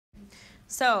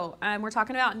So we're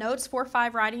talking about notes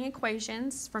 4-5 writing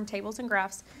equations from tables and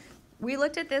graphs. We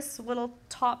looked at this little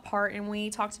top part and we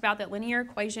talked about that linear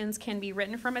equations can be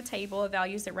written from a table of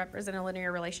values that represent a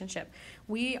linear relationship.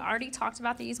 We already talked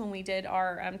about these when we did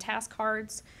our task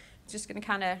cards. Just going to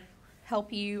kind of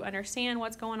help you understand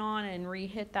what's going on and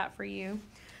re-hit that for you.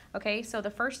 Okay, so the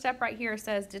first step right here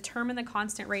says determine the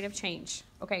constant rate of change.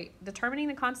 Okay, determining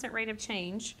the constant rate of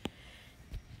change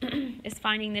is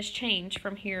finding this change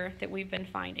from here that we've been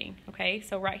finding. Okay,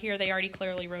 so right here they already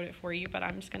clearly wrote it for you, but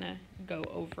I'm just going to go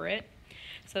over it.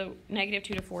 So negative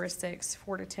 2 to 4 is 6,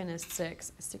 4 to 10 is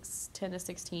 6, 10 to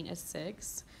 16 is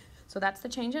 6. So that's the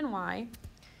change in y.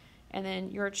 And then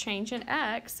your change in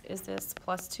x is this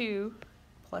plus 2,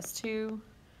 plus 2,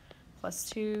 plus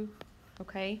 2.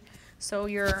 Okay, so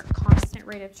your constant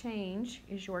rate of change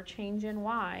is your change in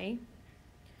y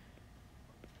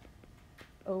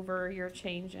over your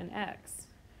change in x.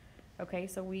 Okay,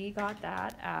 so we got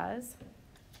that as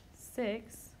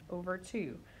 6 over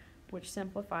 2, which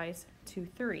simplifies to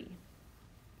 3.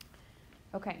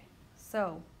 Okay,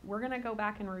 so we're going to go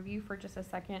back and review for just a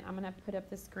second. I'm going to put up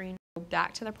the screen. Go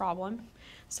back to the problem.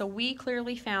 So we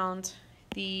clearly found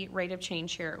the rate of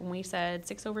change here, and we said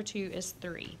 6 over 2 is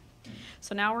 3.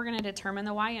 So now we're going to determine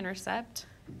the y-intercept.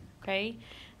 Okay,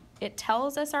 it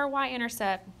tells us our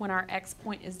y-intercept when our x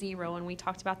point is 0, and we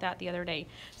talked about that the other day.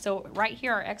 So right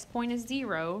here our x point is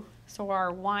 0, so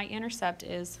our y-intercept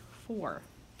is 4.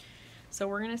 So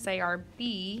we're going to say our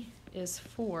b is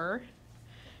 4,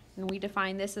 and we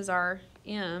define this as our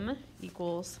m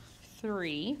equals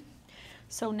 3.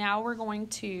 So now we're going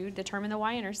to determine the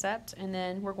y-intercept, and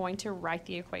then we're going to write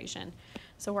the equation.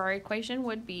 So our equation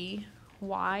would be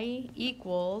y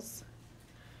equals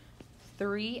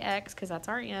 3x, because that's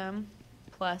our m,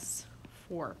 plus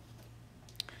 4.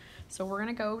 So we're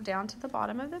going to go down to the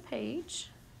bottom of the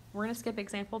page. We're going to skip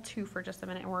example 2 for just a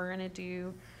minute, and we're going to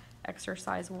do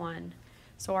exercise 1.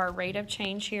 So our rate of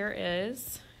change here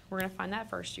is, we're going to find that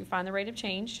first. You find the rate of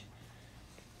change.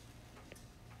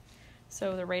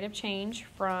 So the rate of change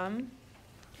from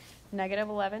negative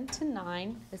 11 to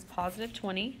 9 is positive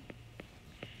 20.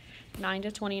 9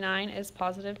 to 29 is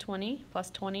positive 20, plus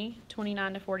 20.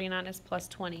 29 to 49 is plus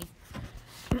 20.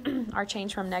 Our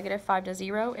change from negative 5 to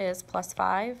 0 is plus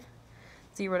 5.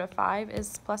 0 to 5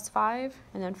 is plus 5.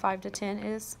 And then 5 to 10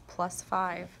 is plus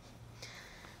 5.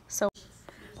 So,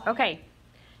 okay.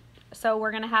 So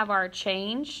we're going to have our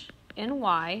change in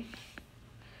y,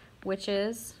 which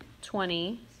is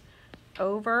 20,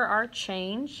 over our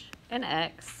change in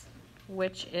x,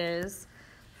 which is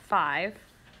 5.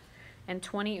 And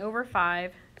 20 over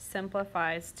 5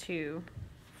 simplifies to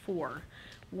 4,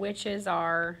 which is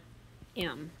our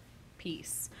m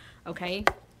piece. Okay,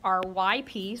 our y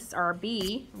piece, our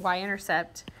b,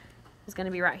 y-intercept, is going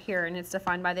to be right here, and it's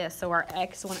defined by this. So our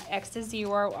x, when x is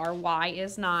 0, our y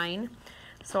is 9.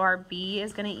 So our b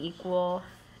is going to equal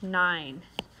 9.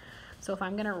 So if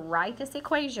I'm going to write this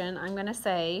equation, I'm going to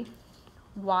say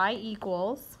y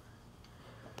equals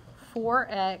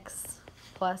 4x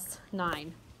plus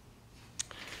 9.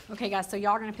 Okay, guys, so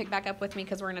y'all are going to pick back up with me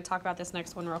because we're going to talk about this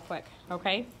next one real quick,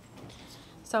 okay?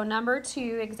 So number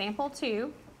 2, example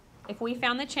 2, if we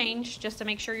found the change, just to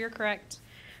make sure you're correct,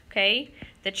 okay,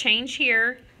 the change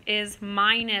here is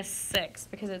minus 6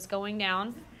 because it's going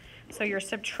down. So you're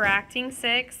subtracting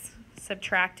 6,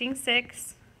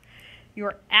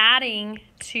 you're adding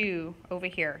 2 over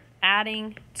here,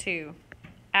 adding 2,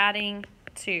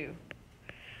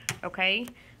 okay?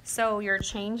 So your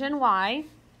change in y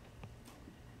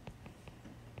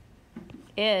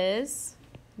is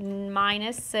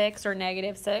minus 6 or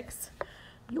negative 6.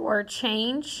 Your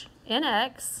change in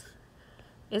x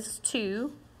is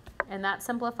 2, and that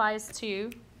simplifies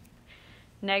to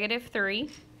negative 3.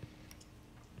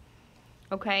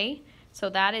 Okay, so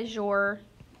that is your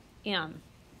m.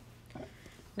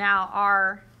 Now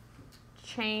our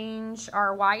change,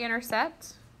 our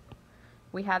y-intercept,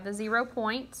 we have the 0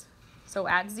 point. So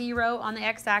at 0 on the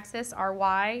x-axis, our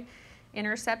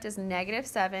y-intercept is negative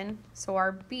 7. So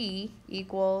our b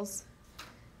equals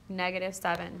negative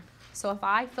 7. So if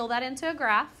I fill that into a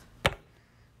graph,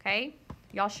 okay,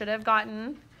 y'all should have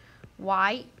gotten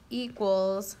y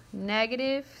equals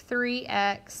negative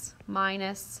 3x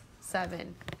minus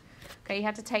 7. Okay, you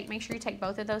have to make sure you take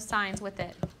both of those signs with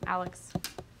it, Alex.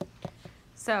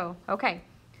 So, okay.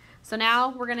 So now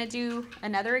we're going to do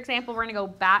another example. We're going to go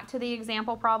back to the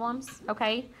example problems,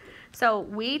 okay? So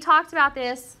we talked about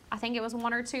this. I think it was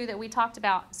 1 or 2 that we talked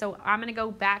about. So I'm going to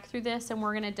go back through this and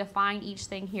we're going to define each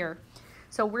thing here.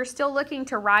 So we're still looking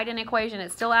to write an equation.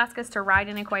 It still asks us to write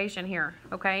an equation here,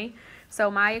 okay? So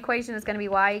my equation is going to be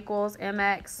y equals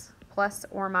mx plus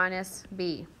or minus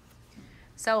b.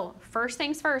 So first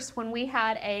things first, when we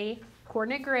had a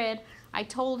coordinate grid, I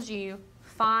told you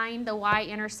find the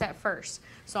y-intercept first.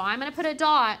 So I'm going to put a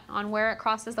dot on where it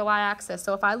crosses the y-axis.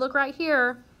 So if I look right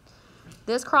here,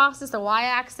 this crosses the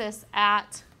y-axis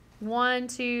at 1,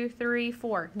 2, 3,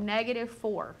 4,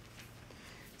 -4.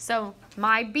 So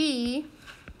my b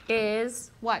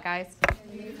is what, guys?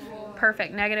 -4.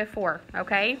 Perfect, -4,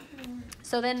 okay?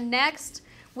 So then next,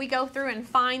 we go through and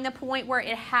find the point where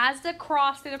it has to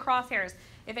cross through the crosshairs.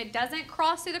 If it doesn't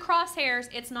cross through the crosshairs,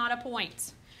 it's not a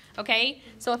point, okay?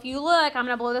 So if you look, I'm going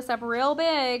to blow this up real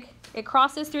big. It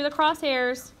crosses through the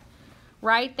crosshairs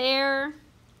right there,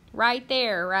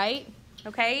 right?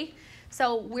 Okay?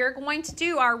 So we're going to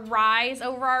do our rise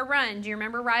over our run. Do you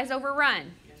remember rise over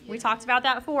run? We talked about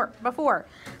that before.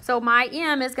 So my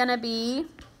m is going to be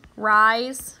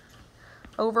rise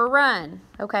over run,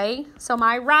 okay? So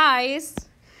my rise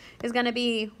is going to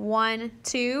be 1,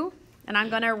 2, and I'm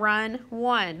going to run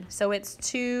 1. So it's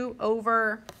 2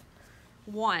 over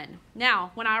 1.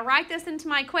 Now, when I write this into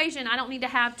my equation, I don't need to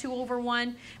have 2 over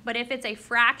 1, but if it's a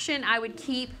fraction, I would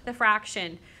keep the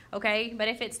fraction, okay? But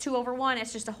if it's 2 over 1,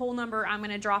 it's just a whole number. I'm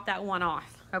going to drop that 1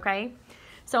 off, okay?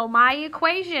 So my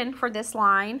equation for this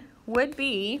line would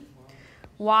be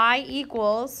y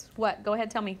equals, what? Go ahead,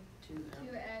 tell me.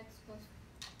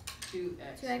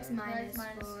 2x minus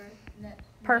 4.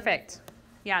 Perfect.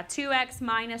 Yeah, 2x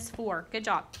minus 4. Good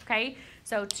job. Okay,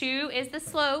 so 2 is the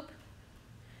slope.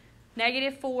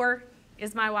 -4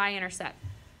 is my y-intercept.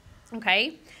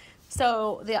 Okay,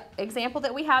 so the example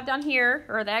that we have down here,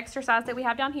 or the exercise that we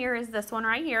have down here, is this one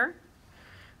right here.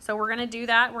 So we're going to do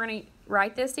that. We're going to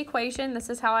write this equation. This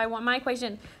is how I want my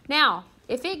equation. Now,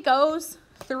 if it goes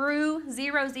through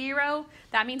 0, 0,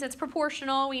 that means it's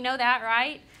proportional. We know that,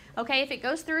 right? Okay, if it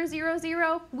goes through 0,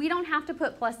 0, we don't have to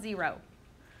put plus 0.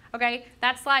 Okay,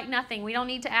 that's like nothing. We don't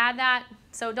need to add that,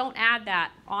 so don't add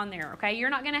that on there, okay? You're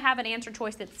not going to have an answer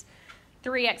choice that's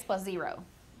 3x plus 0,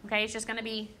 okay? It's just going to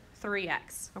be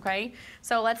 3x, okay?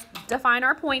 So let's define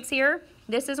our points here.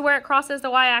 This is where it crosses the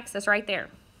y-axis right there.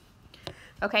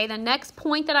 Okay, the next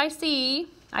point that I see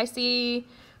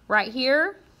right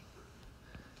here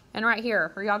and right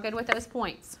here. Are y'all good with those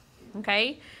points?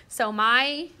 Okay, so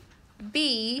my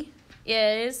b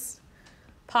is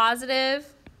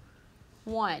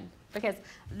 +1 because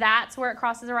that's where it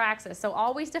crosses the y-axis. So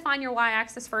always define your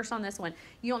y-axis first on this one.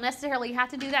 You don't necessarily have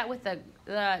to do that with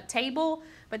the table,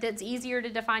 but it's easier to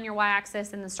define your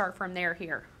y-axis and then start from there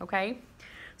here, okay?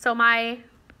 So my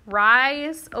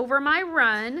rise over my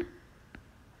run,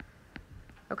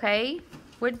 okay,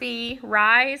 would be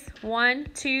rise 1,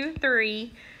 2,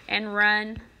 3, and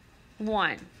run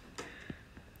 1.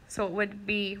 So it would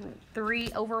be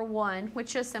 3 over 1,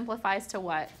 which just simplifies to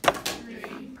what?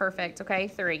 3. Perfect, okay,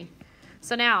 3.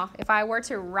 So now, if I were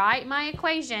to write my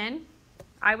equation,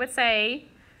 I would say,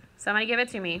 somebody give it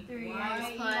to me.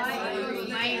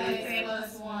 3x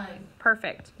plus 1.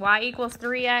 Perfect. Y equals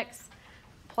 3x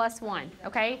plus 1,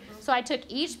 okay? So I took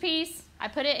each piece, I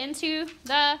put it into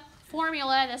the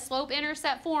formula, the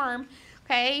slope-intercept form,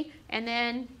 okay, and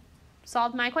then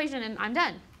solved my equation, and I'm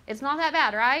done. It's not that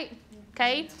bad, right?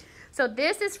 Okay, so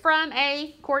this is from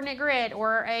a coordinate grid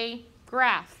or a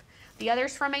graph. The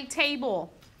other's from a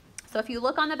table. So if you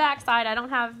look on the back side, I don't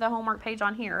have the homework page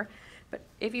on here, but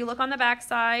if you look on the back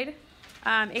side,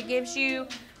 it gives you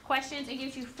questions. It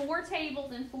gives you 4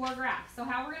 tables and 4 graphs. So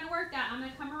how we're going to work that, I'm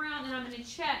going to come around and I'm going to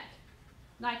check.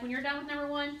 Like when you're done with number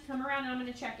 1, come around and I'm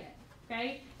going to check it.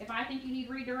 Okay, if I think you need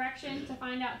redirection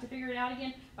to figure it out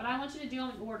again, but I want you to do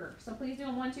them in order. So please do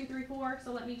them 1, 2, 3, 4.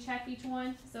 So let me check each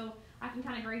one so I can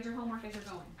kind of grade your homework as you're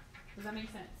going. Does that make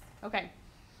sense? Okay.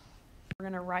 We're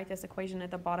going to write this equation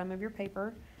at the bottom of your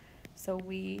paper. So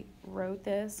we wrote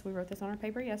this on our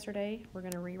paper yesterday. We're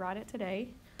going to rewrite it today.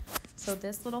 So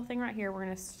this little thing right here, we're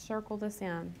going to circle this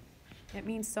in. It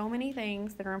means so many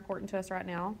things that are important to us right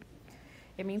now.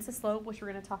 It means the slope, which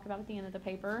we're going to talk about at the end of the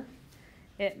paper.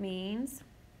 It means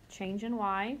change in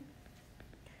y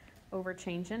over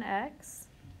change in x.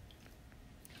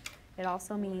 It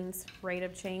also means rate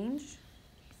of change.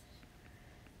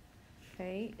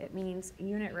 Okay, it means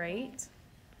unit rate.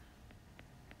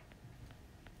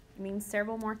 It means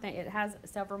several more things. It has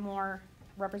several more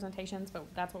representations, but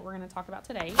that's what we're going to talk about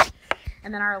today.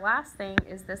 And then our last thing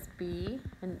is this b,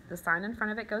 and the sign in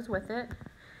front of it goes with it.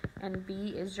 And b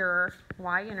is your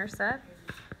y-intercept.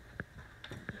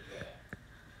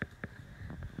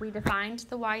 We defined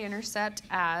the y-intercept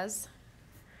as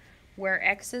where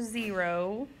x is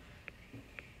 0,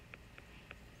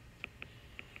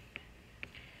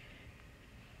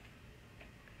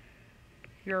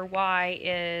 your y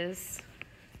is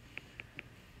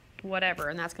whatever,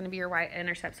 and that's going to be your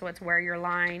y-intercept. So it's where your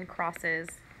line crosses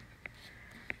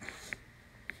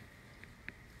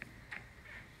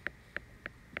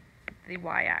the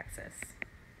y-axis.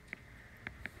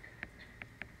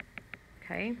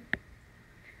 Okay.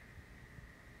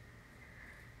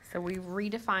 So we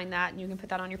redefine that, and you can put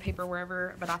that on your paper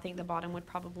wherever, but I think the bottom would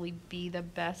probably be the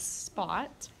best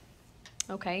spot.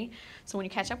 Okay, so when you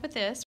catch up with this,